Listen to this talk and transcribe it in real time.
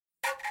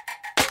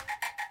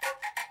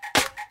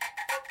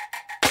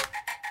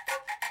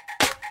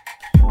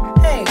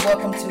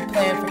Welcome to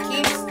Plan for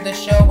Keeps, the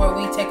show where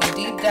we take a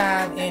deep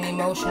dive in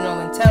emotional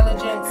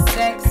intelligence,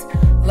 sex,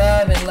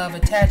 love and love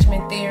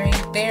attachment theory,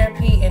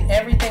 therapy, and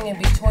everything in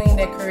between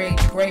that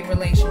creates great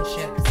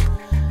relationships.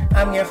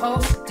 I'm your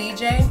host,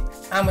 DJ.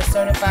 I'm a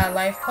certified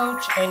life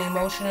coach and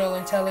emotional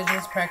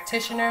intelligence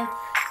practitioner,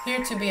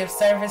 here to be of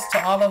service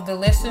to all of the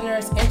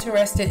listeners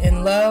interested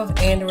in love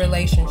and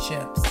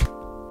relationships.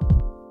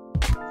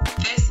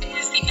 This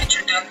is the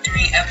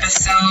introductory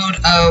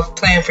episode of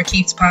Plan for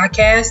Keeps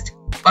podcast.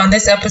 On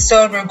this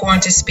episode, we're going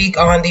to speak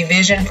on the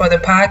vision for the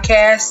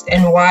podcast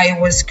and why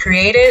it was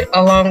created,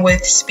 along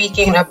with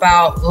speaking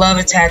about love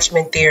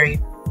attachment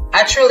theory.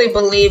 I truly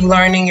believe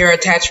learning your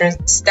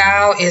attachment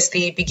style is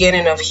the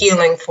beginning of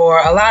healing for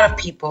a lot of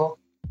people.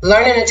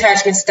 Learning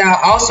attachment style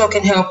also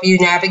can help you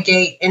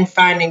navigate in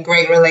finding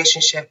great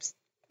relationships.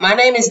 My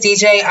name is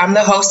DJ. I'm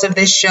the host of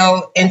this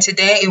show, and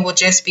today it will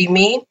just be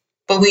me.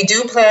 But we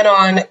do plan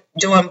on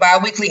doing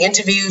bi-weekly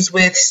interviews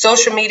with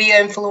social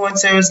media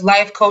influencers,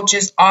 life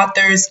coaches,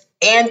 authors,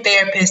 and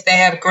therapists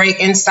that have great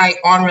insight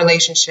on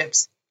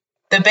relationships.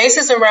 The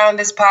basis around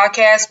this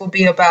podcast will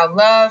be about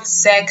love,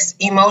 sex,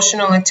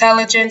 emotional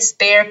intelligence,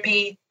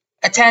 therapy,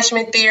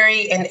 attachment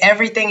theory, and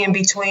everything in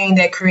between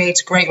that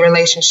creates great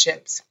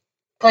relationships.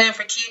 Plan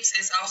for Keeps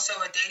is also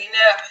a dating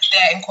app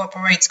that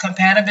incorporates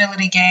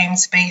compatibility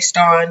games based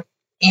on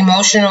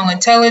emotional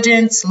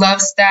intelligence, love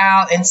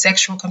style, and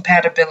sexual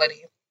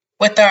compatibility.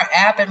 With our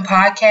app and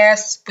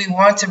podcasts, we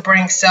want to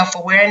bring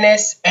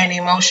self-awareness and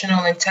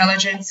emotional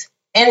intelligence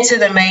into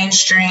the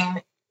mainstream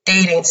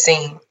dating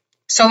scene.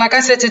 So like I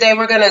said, today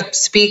we're going to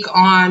speak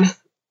on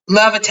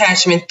love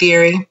attachment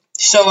theory.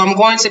 So I'm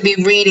going to be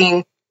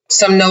reading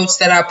some notes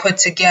that I put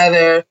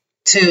together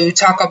to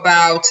talk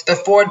about the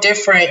 4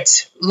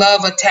 different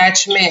love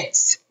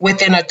attachments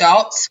within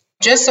adults,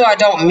 just so I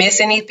don't miss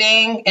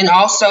anything, and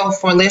also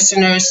for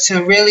listeners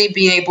to really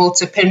be able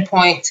to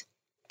pinpoint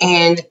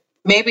and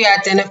maybe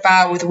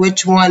identify with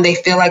which one they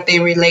feel like they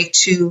relate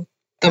to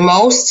the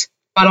most.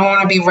 I don't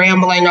want to be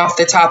rambling off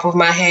the top of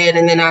my head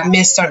and then I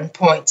miss certain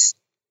points.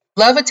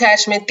 Love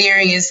attachment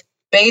theory is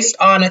based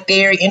on a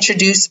theory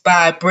introduced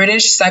by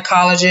British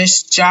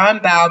psychologist John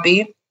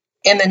Bowlby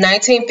in the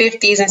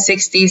 1950s and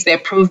 60s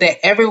that proved that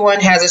everyone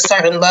has a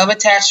certain love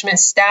attachment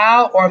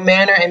style or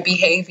manner and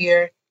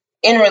behavior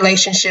in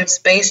relationships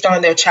based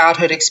on their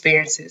childhood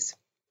experiences.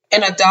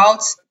 In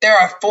adults, there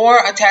are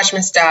 4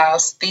 attachment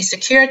styles: the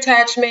secure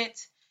attachment,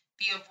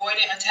 the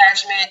avoidant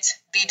attachment,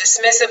 the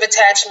dismissive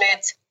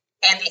attachment,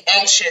 and the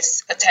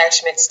anxious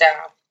attachment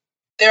style.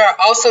 There are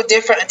also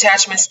different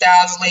attachment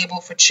styles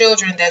labeled for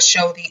children that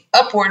show the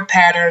upward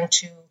pattern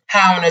to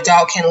how an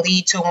adult can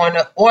lead to one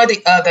or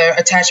the other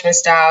attachment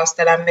styles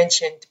that I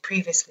mentioned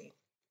previously.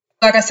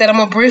 Like I said, I'm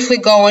going to briefly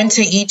go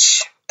into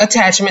each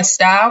attachment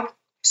style.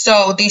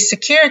 So the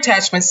secure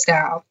attachment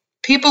style.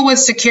 People with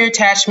secure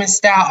attachment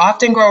style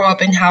often grow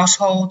up in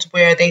households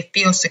where they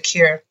feel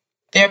secure.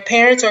 Their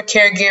parents or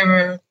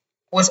caregiver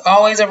was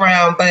always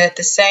around, but at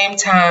the same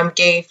time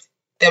gave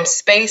them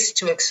space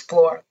to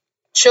explore.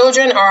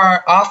 Children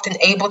are often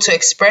able to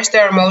express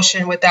their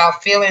emotion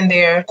without feeling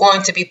they're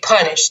going to be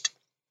punished.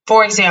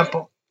 For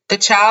example, the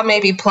child may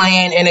be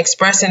playing and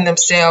expressing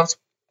themselves,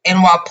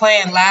 and while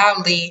playing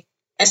loudly,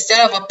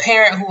 instead of a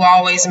parent who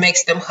always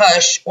makes them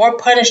hush or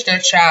punish their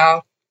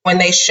child when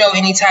they show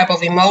any type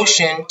of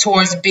emotion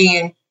towards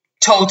being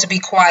told to be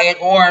quiet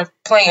or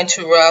playing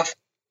too rough,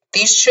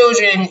 these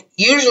children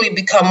usually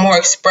become more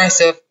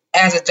expressive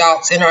as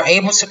adults and are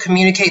able to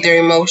communicate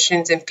their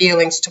emotions and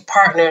feelings to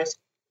partners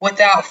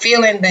without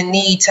feeling the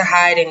need to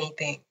hide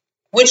anything,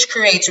 which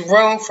creates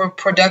room for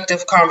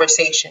productive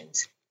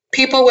conversations.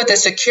 People with a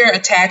secure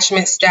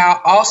attachment style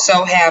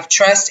also have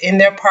trust in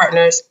their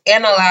partners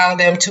and allow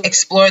them to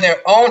explore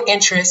their own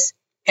interests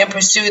and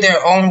pursue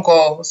their own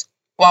goals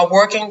while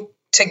working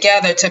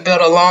together to build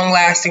a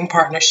long-lasting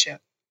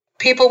partnership.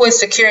 People with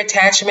secure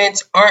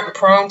attachments aren't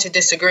prone to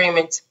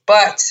disagreements,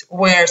 but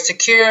where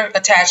secure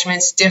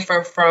attachments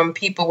differ from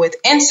people with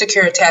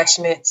insecure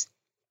attachments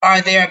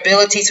are their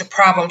ability to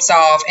problem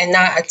solve and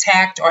not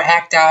attack or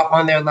act out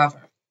on their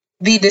lover.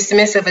 The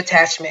dismissive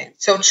attachment.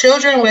 So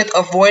children with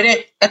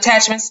avoidant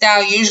attachment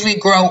style usually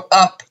grow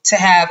up to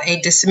have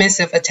a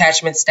dismissive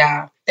attachment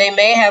style. They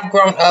may have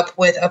grown up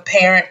with a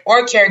parent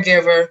or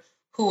caregiver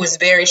who was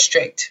very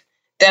strict,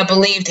 that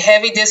believed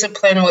heavy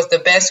discipline was the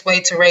best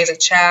way to raise a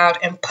child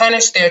and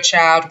punished their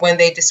child when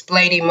they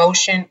displayed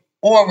emotion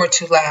or were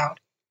too loud.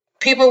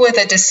 People with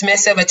a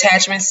dismissive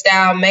attachment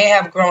style may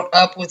have grown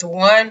up with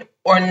one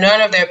or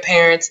none of their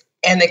parents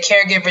and the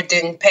caregiver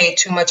didn't pay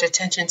too much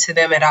attention to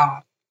them at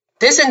all.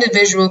 This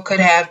individual could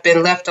have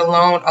been left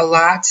alone a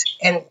lot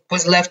and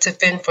was left to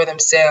fend for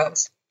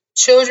themselves.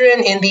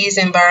 Children in these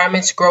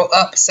environments grow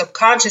up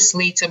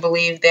subconsciously to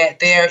believe that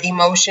their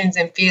emotions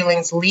and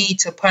feelings lead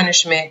to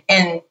punishment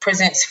and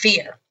presents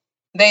fear.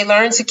 They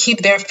learn to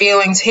keep their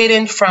feelings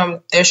hidden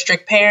from their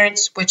strict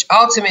parents, which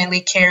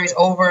ultimately carries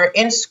over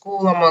in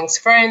school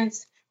amongst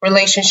friends,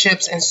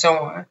 relationships, and so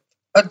on.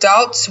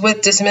 Adults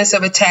with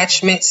dismissive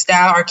attachment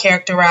style are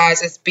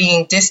characterized as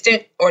being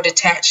distant or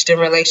detached in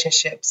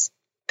relationships.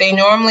 They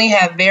normally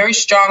have very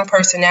strong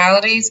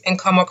personalities and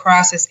come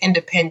across as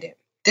independent.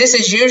 This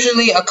is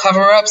usually a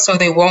cover-up so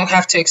they won't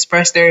have to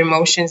express their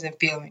emotions and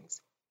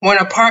feelings. When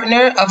a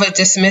partner of a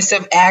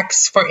dismissive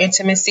asks for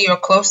intimacy or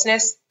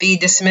closeness, the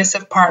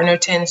dismissive partner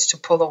tends to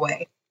pull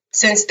away.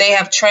 Since they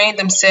have trained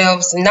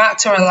themselves not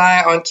to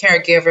rely on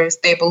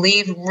caregivers, they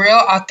believe real,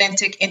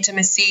 authentic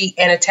intimacy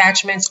and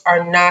attachments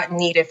are not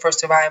needed for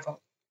survival.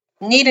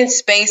 Needing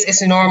space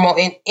is normal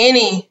in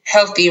any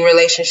healthy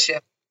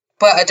relationship,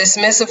 but a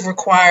dismissive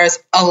requires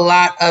a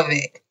lot of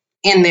it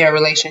in their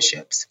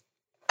relationships.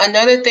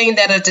 Another thing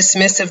that a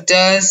dismissive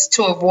does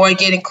to avoid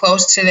getting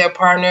close to their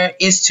partner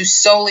is to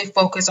solely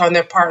focus on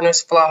their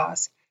partner's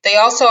flaws. They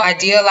also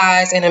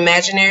idealize an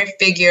imaginary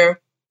figure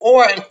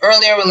or an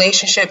earlier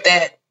relationship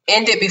that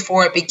ended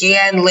before it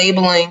began,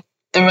 labeling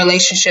the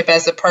relationship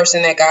as the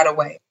person that got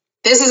away.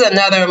 This is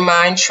another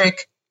mind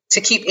trick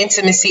to keep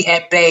intimacy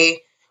at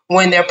bay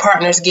when their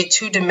partners get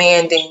too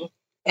demanding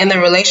and the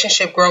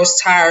relationship grows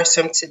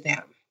tiresome to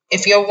them.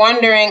 If you're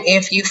wondering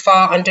if you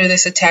fall under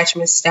this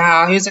attachment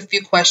style, here's a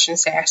few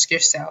questions to ask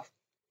yourself.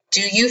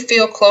 Do you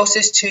feel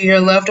closest to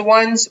your loved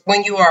ones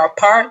when you are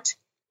apart?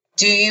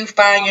 Do you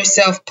find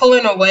yourself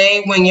pulling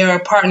away when your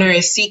partner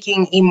is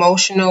seeking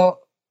emotional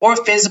or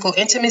physical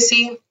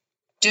intimacy?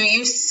 Do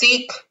you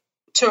seek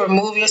to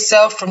remove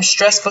yourself from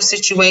stressful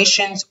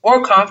situations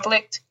or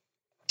conflict?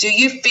 Do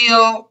you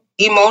feel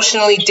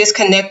emotionally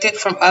disconnected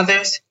from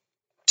others?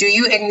 Do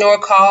you ignore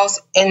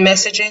calls and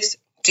messages?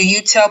 Do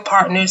you tell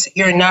partners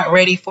you're not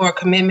ready for a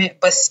commitment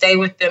but stay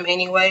with them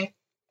anyway?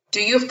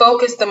 Do you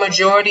focus the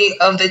majority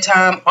of the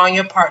time on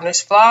your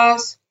partner's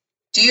flaws?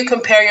 Do you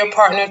compare your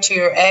partner to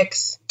your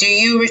ex? Do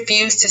you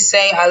refuse to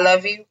say I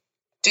love you?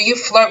 Do you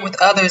flirt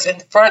with others in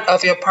front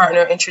of your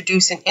partner,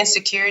 introducing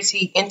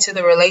insecurity into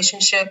the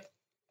relationship?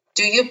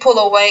 Do you pull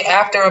away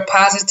after a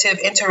positive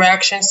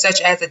interaction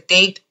such as a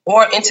date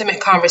or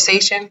intimate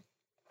conversation?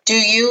 Do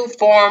you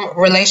form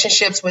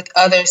relationships with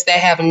others that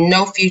have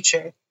no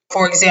future?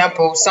 For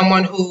example,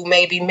 someone who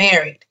may be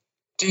married.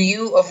 Do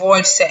you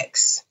avoid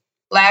sex?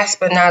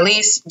 Last but not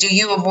least, do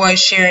you avoid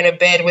sharing a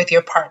bed with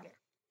your partner?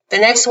 The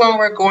next one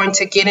we're going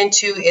to get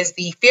into is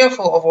the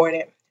fearful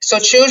avoidant. So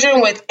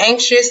children with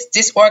anxious,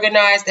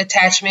 disorganized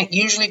attachment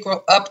usually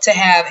grow up to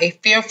have a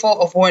fearful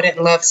avoidant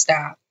love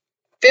style.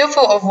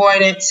 Fearful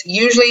avoidants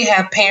usually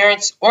have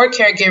parents or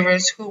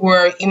caregivers who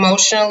were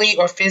emotionally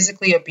or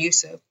physically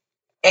abusive,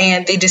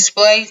 and the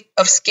display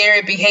of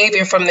scary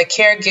behavior from the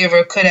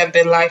caregiver could have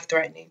been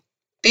life-threatening.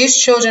 These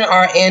children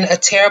are in a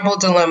terrible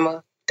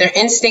dilemma. Their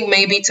instinct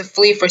may be to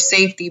flee for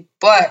safety,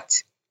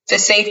 but the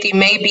safety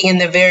may be in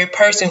the very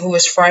person who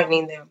is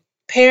frightening them.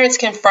 Parents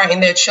can frighten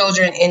their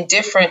children in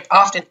different,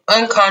 often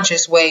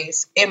unconscious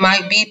ways. It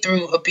might be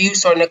through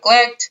abuse or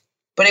neglect,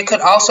 but it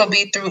could also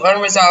be through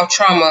unresolved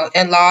trauma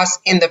and loss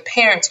in the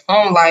parent's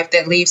own life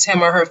that leaves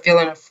him or her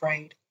feeling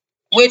afraid,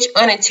 which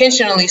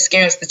unintentionally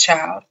scares the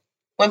child.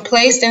 When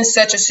placed in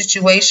such a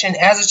situation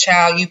as a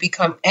child, you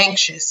become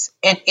anxious,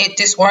 and it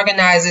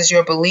disorganizes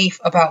your belief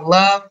about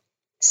love,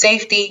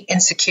 safety,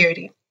 and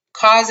security,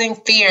 causing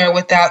fear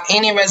without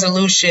any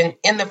resolution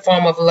in the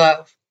form of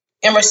love.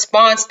 In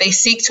response, they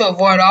seek to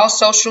avoid all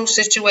social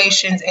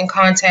situations and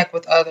contact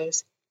with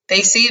others.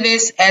 They see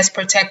this as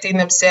protecting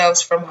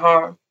themselves from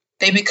harm.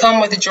 They become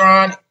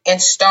withdrawn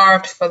and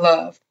starved for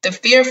love. The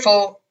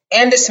fearful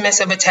and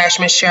dismissive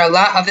attachments share a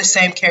lot of the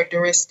same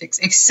characteristics,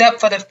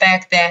 except for the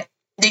fact that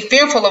the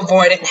fearful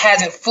avoidant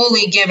hasn't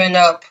fully given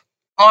up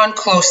on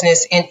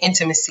closeness and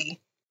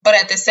intimacy, but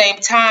at the same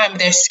time,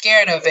 they're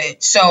scared of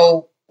it.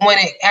 So when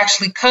it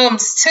actually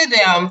comes to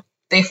them,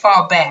 they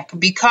fall back,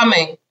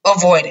 becoming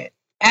avoidant.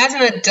 As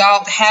an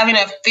adult, having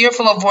a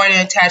fearful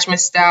avoidant attachment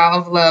style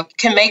of love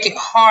can make it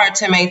hard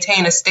to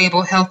maintain a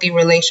stable, healthy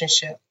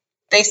relationship.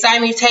 They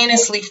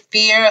simultaneously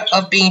fear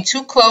of being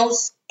too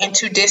close and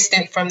too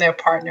distant from their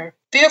partner.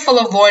 Fearful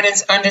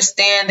avoidants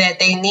understand that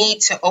they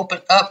need to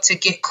open up to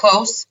get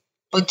close,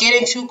 but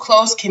getting too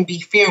close can be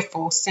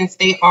fearful since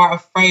they are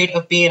afraid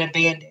of being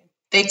abandoned.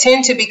 They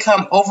tend to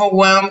become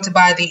overwhelmed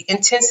by the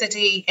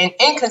intensity and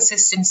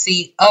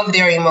inconsistency of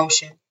their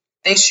emotion.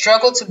 They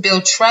struggle to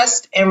build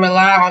trust and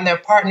rely on their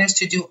partners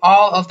to do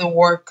all of the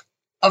work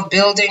of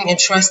building and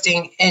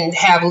trusting and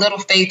have little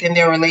faith in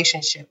their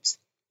relationships.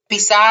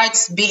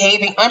 Besides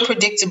behaving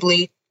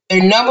unpredictably,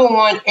 their number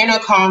one inner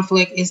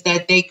conflict is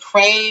that they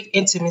crave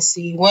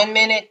intimacy one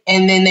minute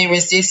and then they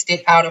resist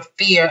it out of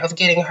fear of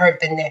getting hurt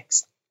the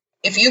next.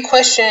 If you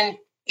question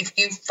if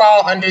you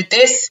fall under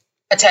this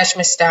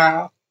attachment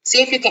style,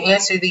 see if you can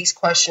answer these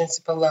questions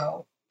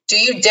below. Do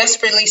you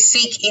desperately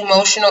seek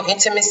emotional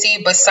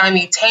intimacy but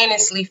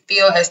simultaneously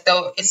feel as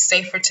though it's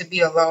safer to be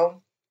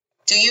alone?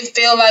 Do you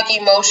feel like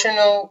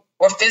emotional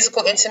or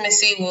physical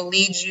intimacy will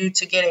lead you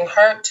to getting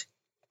hurt?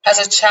 As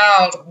a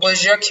child,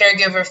 was your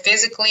caregiver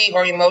physically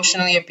or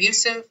emotionally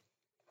abusive?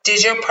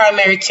 Did your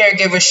primary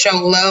caregiver show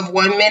love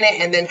one minute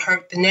and then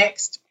hurt the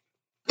next?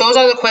 Those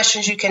are the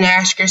questions you can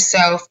ask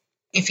yourself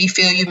if you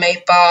feel you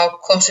may fall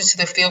closer to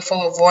the fearful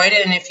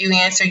avoidant, and if you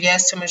answer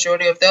yes to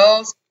majority of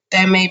those,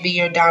 that may be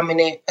your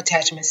dominant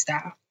attachment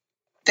style.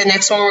 The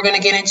next one we're going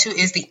to get into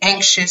is the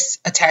anxious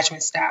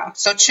attachment style.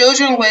 So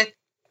children with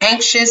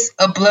anxious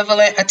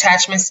ambivalent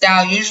attachment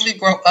style usually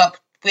grow up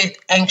with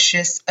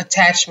anxious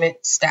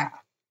attachment style.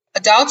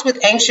 Adults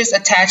with anxious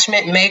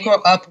attachment may grow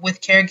up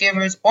with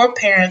caregivers or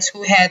parents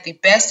who had the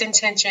best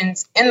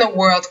intentions in the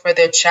world for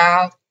their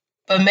child,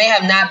 but may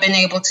have not been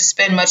able to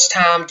spend much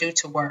time due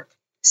to work.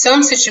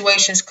 Some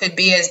situations could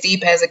be as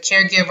deep as a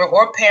caregiver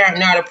or parent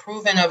not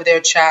approving of their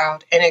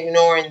child and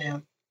ignoring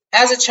them.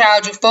 As a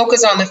child, you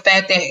focus on the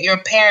fact that your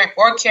parent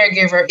or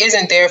caregiver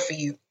isn't there for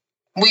you.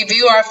 We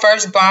view our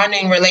first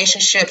bonding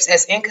relationships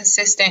as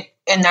inconsistent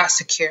and not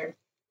secure.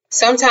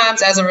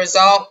 Sometimes, as a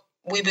result,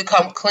 we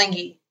become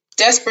clingy,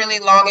 desperately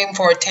longing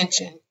for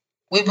attention.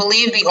 We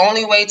believe the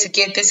only way to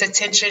get this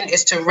attention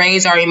is to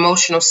raise our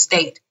emotional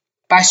state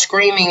by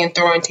screaming and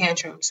throwing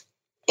tantrums.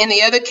 In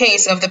the other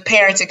case of the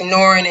parents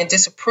ignoring and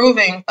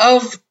disapproving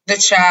of the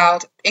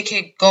child, it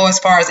could go as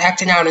far as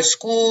acting out in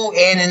school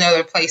and in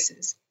other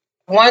places.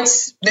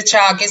 Once the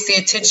child gets the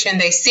attention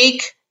they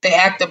seek, they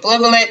act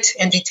ambivalent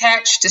and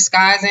detached,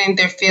 disguising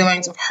their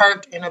feelings of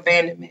hurt and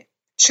abandonment.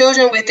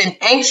 Children with an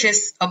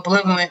anxious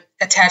ambivalent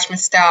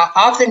attachment style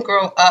often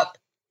grow up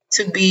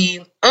to be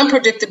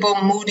unpredictable,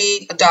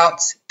 moody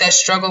adults that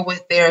struggle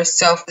with their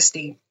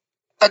self-esteem.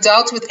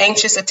 Adults with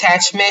anxious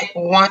attachment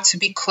want to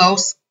be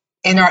close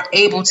and are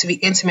able to be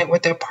intimate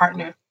with their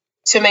partner.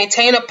 To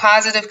maintain a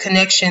positive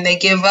connection, they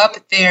give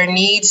up their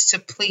needs to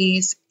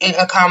please and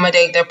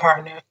accommodate their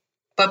partner.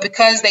 But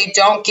because they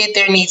don't get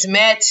their needs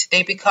met,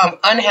 they become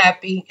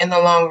unhappy in the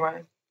long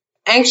run.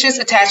 Anxious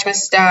attachment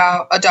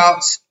style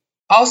adults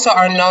also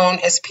are known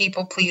as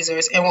people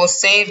pleasers and will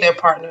save their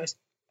partners,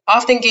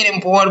 often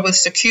getting bored with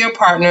secure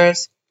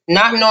partners,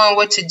 not knowing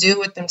what to do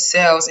with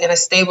themselves in a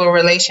stable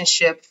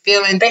relationship,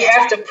 feeling they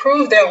have to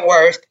prove their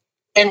worth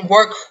and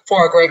work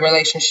for a great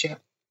relationship.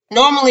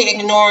 Normally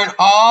ignoring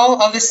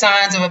all of the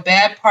signs of a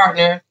bad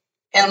partner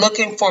and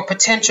looking for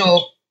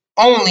potential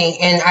only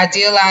and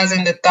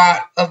idealizing the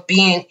thought of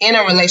being in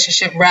a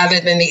relationship rather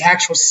than the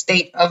actual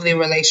state of the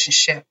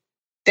relationship.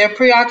 They're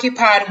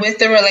preoccupied with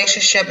the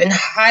relationship and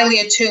highly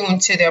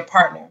attuned to their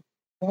partner,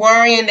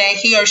 worrying that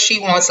he or she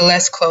wants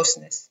less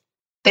closeness.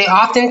 They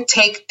often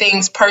take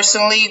things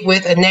personally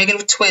with a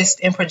negative twist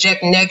and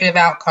project negative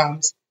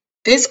outcomes.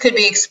 This could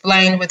be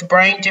explained with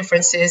brain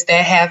differences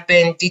that have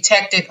been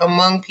detected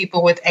among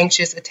people with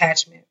anxious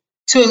attachment.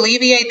 To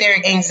alleviate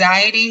their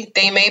anxiety,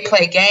 they may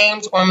play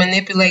games or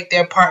manipulate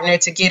their partner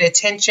to get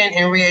attention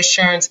and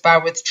reassurance by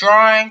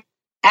withdrawing,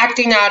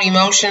 acting out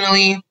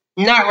emotionally,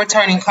 not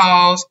returning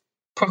calls,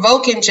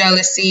 provoking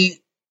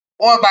jealousy,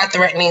 or by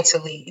threatening to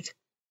leave.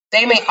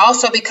 They may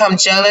also become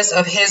jealous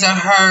of his or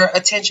her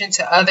attention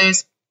to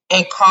others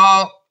and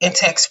call and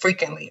text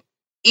frequently,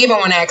 even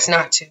when asked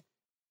not to.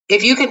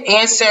 If you can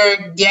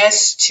answer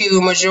yes to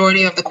a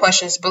majority of the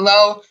questions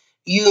below,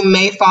 you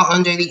may fall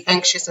under the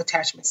anxious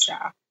attachment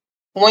style.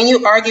 When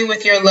you argue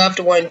with your loved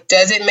one,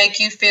 does it make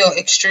you feel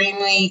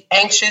extremely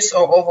anxious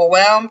or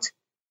overwhelmed?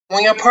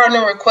 When your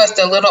partner requests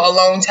a little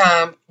alone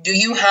time, do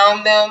you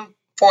hound them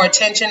for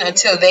attention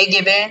until they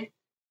give in?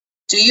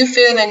 Do you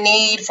feel the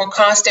need for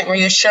constant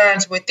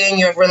reassurance within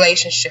your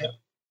relationship?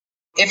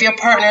 If your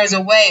partner is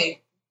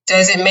away,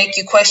 does it make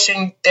you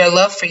question their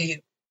love for you?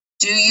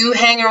 Do you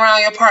hang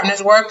around your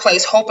partner's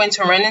workplace hoping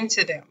to run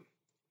into them?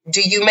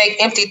 Do you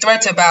make empty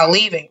threats about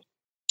leaving?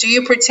 Do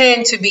you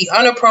pretend to be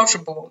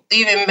unapproachable,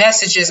 leaving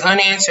messages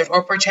unanswered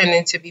or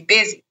pretending to be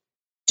busy?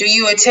 Do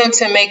you attempt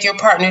to make your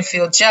partner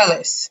feel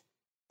jealous?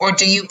 Or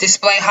do you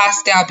display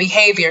hostile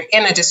behavior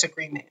in a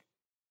disagreement?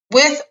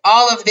 With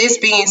all of this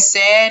being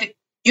said,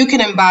 you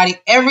can embody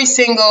every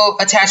single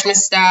attachment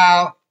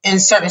style in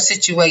certain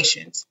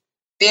situations.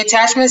 The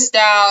attachment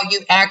style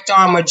you act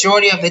on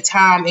majority of the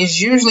time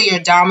is usually your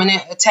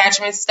dominant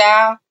attachment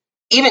style.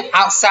 Even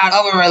outside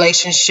of a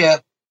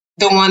relationship,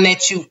 the one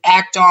that you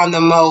act on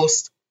the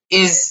most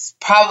is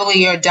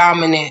probably your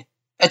dominant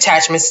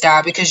attachment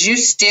style because you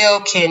still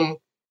can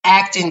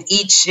act in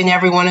each and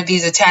every one of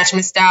these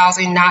attachment styles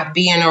and not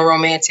be in a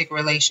romantic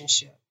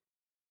relationship.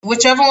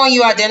 Whichever one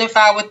you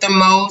identify with the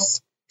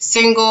most,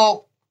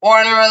 single or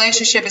in a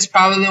relationship, is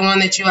probably the one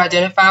that you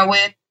identify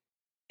with.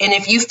 And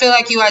if you feel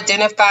like you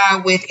identify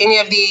with any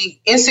of the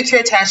insecure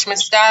attachment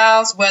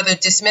styles, whether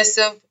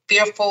dismissive,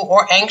 fearful,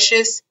 or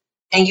anxious,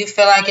 and you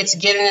feel like it's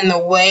getting in the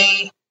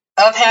way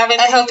of having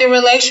a healthy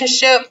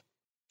relationship,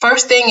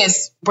 first thing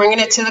is bringing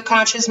it to the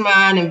conscious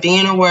mind and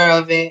being aware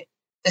of it.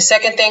 The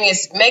second thing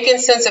is making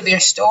sense of your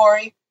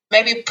story,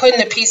 maybe putting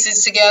the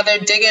pieces together,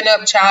 digging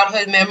up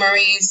childhood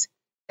memories,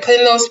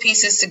 putting those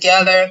pieces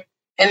together,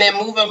 and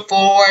then moving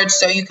forward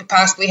so you could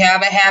possibly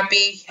have a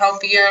happy,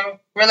 healthier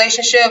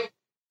relationship.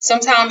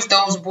 Sometimes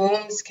those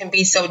wounds can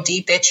be so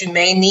deep that you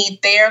may need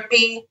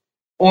therapy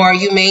or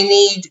you may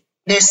need,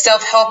 there's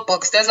self-help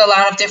books. There's a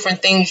lot of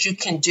different things you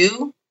can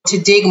do to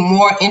dig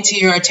more into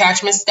your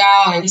attachment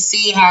style and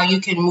see how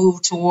you can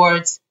move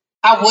towards,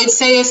 I would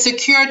say, a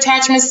secure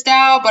attachment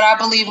style, but I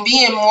believe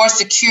being more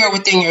secure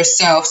within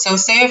yourself. So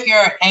say if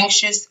you're an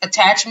anxious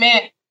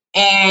attachment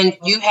and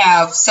you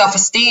have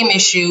self-esteem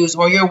issues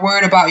or you're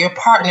worried about your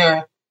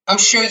partner I'm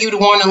sure you'd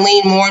want to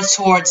lean more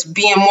towards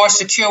being more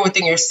secure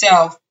within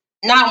yourself,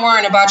 not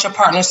worrying about your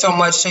partner so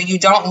much so you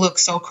don't look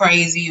so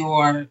crazy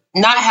or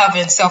not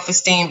having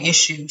self-esteem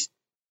issues.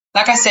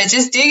 Like I said,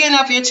 just digging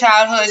up your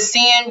childhood,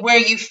 seeing where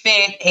you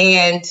fit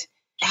and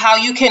how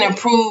you can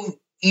improve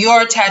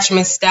your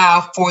attachment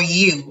style for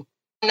you.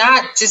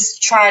 Not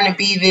just trying to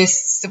be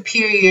this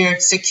superior,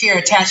 secure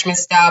attachment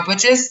style, but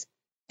just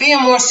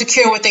being more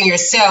secure within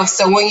yourself.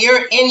 So when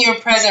you're in your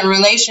present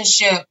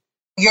relationship,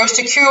 you're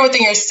secure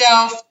within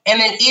yourself, and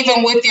then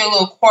even with your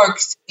little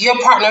quirks, your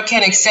partner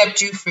can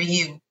accept you for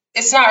you.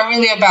 It's not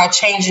really about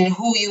changing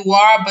who you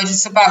are, but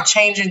it's about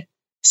changing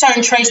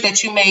certain traits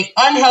that you may,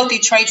 unhealthy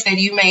traits that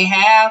you may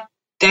have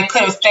that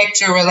could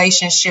affect your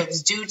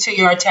relationships due to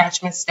your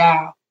attachment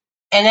style.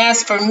 And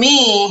as for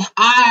me,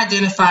 I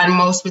identify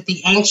most with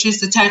the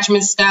anxious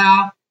attachment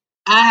style.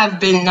 I have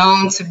been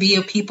known to be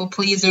a people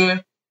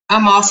pleaser.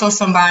 I'm also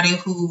somebody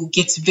who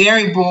gets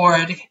very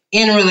bored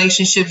in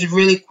relationships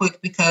really quick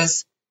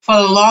because for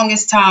the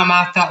longest time,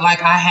 I felt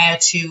like I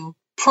had to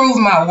prove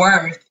my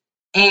worth.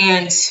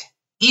 And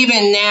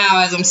even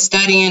now, as I'm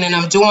studying and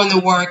I'm doing the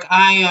work,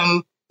 I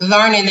am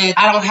learning that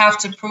I don't have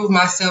to prove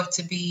myself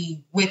to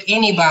be with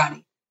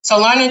anybody. So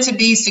learning to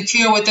be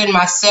secure within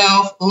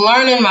myself,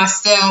 learning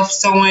myself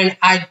so when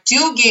I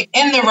do get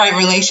in the right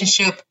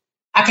relationship,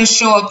 I can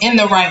show up in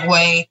the right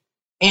way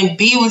and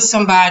be with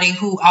somebody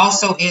who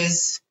also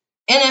is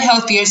in a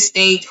healthier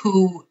state,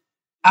 who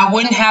I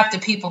wouldn't have to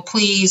people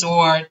please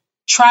or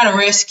try to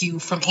rescue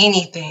from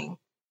anything.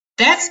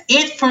 That's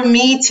it for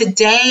me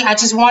today. I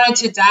just wanted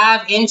to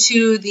dive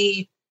into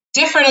the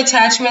different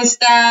attachment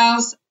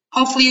styles.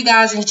 Hopefully you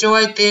guys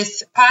enjoyed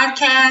this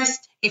podcast.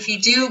 If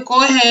you do,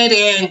 go ahead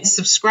and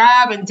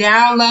subscribe and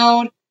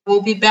download.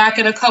 We'll be back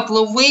in a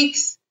couple of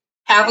weeks.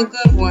 Have a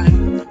good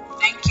one.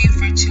 Thank you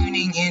for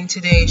tuning in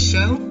today's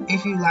show.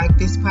 If you like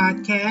this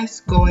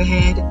podcast, go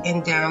ahead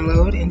and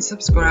download and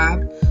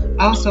subscribe.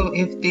 Also,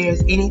 if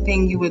there's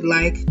anything you would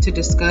like to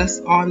discuss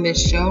on this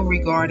show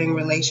regarding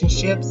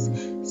relationships,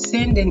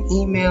 send an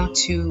email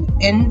to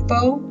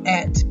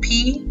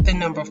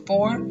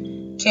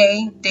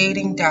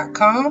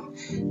info@p4kdating.com.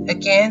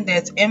 Again,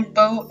 that's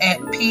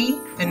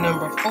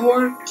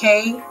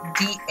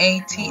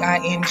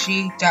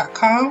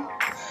info@p4kdating.com.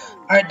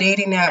 Our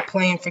dating app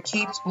Playing for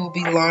Keeps will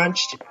be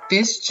launched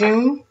this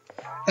June.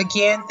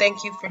 Again,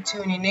 thank you for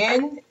tuning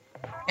in,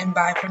 and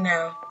bye for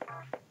now.